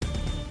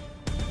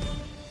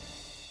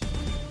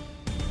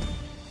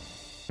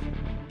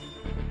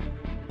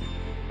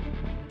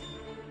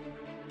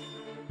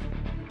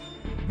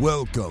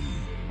Welcome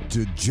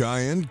to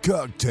Giant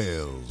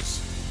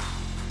Cocktails,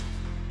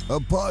 a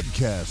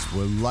podcast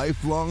where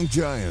lifelong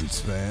Giants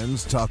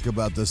fans talk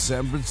about the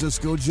San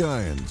Francisco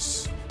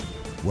Giants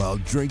while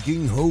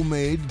drinking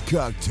homemade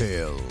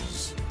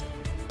cocktails.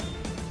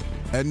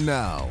 And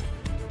now,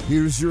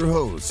 here's your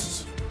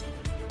hosts,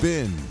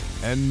 Ben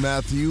and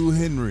Matthew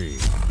Henry.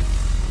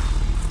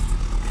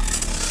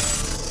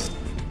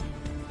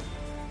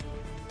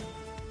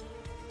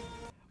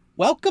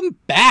 Welcome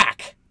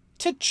back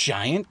to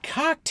Giant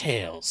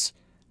Cocktails.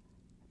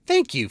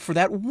 Thank you for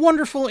that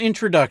wonderful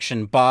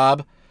introduction,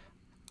 Bob.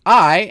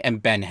 I am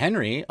Ben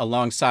Henry,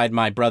 alongside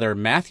my brother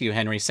Matthew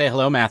Henry. Say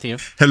hello, Matthew.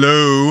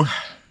 Hello.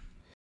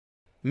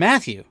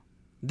 Matthew,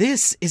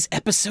 this is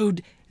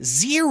episode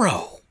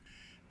 0.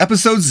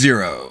 Episode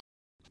 0.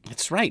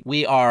 That's right.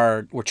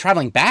 We're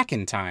traveling back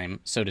in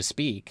time, so to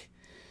speak.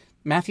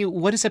 Matthew,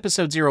 what is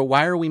episode 0?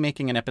 Why are we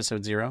making an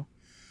episode 0?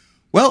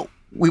 Well,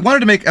 we wanted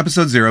to make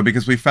episode 0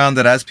 because we found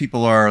that as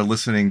people are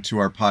listening to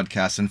our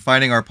podcast and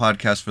finding our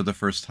podcast for the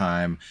first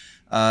time,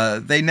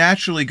 they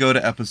naturally go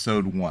to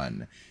episode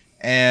 1.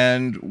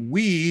 And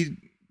we,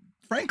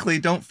 frankly,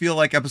 don't feel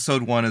like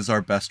episode 1 is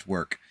our best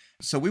work.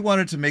 So we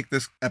wanted to make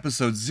this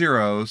episode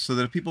 0 so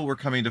that if people were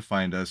coming to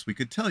find us, we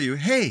could tell you,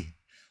 hey,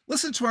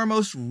 listen to our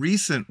most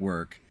recent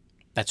work.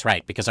 That's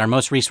right, because our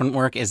most recent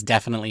work is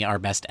definitely our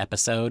best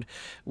episode.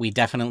 We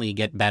definitely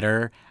get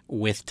better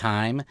with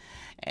time.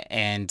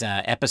 And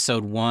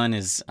episode 1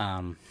 is,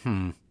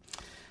 Well,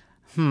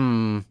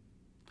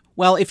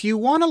 if you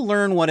want to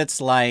learn what it's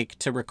like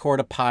to record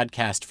a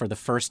podcast for the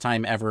first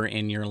time ever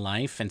in your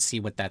life and see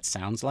what that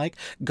sounds like,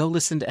 go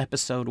listen to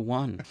episode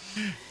 1.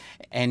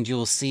 And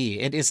you'll see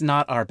it is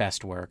not our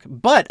best work.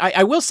 But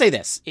I will say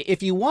this.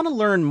 If you want to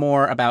learn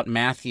more about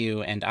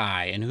Matthew and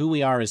I and who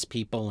we are as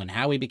people and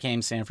how we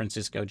became San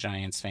Francisco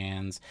Giants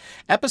fans,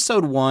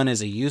 episode 1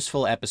 is a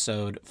useful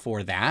episode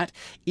for that.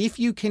 If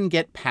you can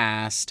get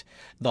past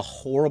the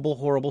horrible,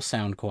 horrible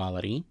sound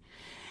quality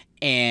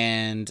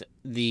and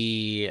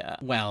the,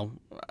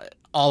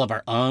 all of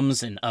our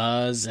ums and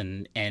uhs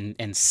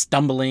and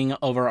stumbling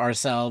over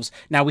ourselves.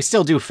 Now, we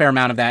still do a fair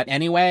amount of that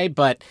anyway,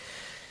 but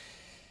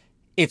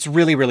it's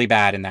really, really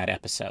bad in that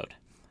episode.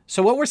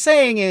 So what we're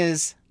saying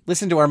is,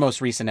 listen to our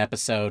most recent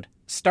episode,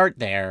 start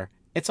there.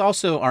 It's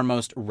also our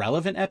most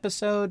relevant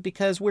episode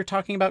because we're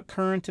talking about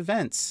current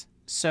events.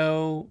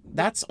 So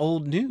that's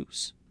old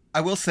news.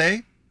 I will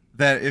say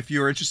that if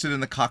you're interested in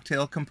the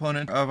cocktail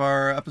component of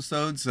our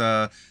episodes,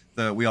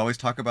 we always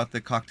talk about the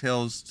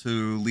cocktails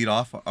to lead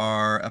off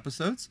our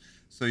episodes.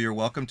 So you're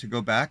welcome to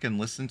go back and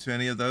listen to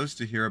any of those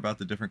to hear about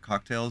the different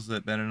cocktails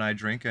that Ben and I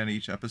drink on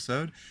each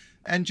episode.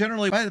 And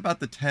generally, by about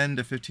the 10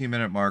 to 15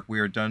 minute mark, we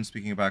are done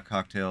speaking about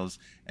cocktails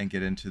and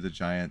get into the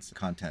Giants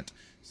content.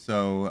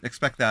 So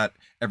expect that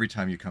every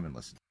time you come and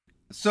listen.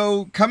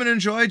 So come and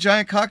enjoy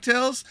Giant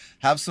Cocktails.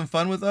 Have some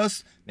fun with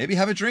us. Maybe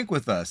have a drink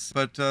with us.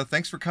 But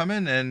thanks for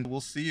coming, and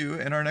we'll see you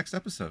in our next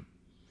episode.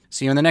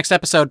 See you in the next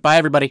episode. Bye,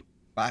 everybody.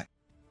 Bye.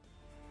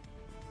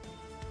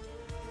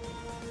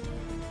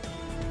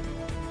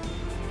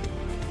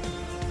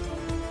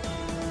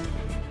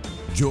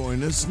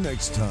 Join us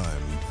next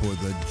time for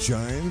the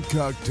Giant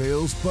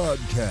Cocktails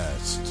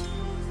Podcast.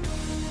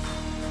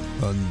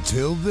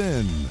 Until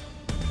then,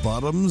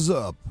 bottoms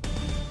up.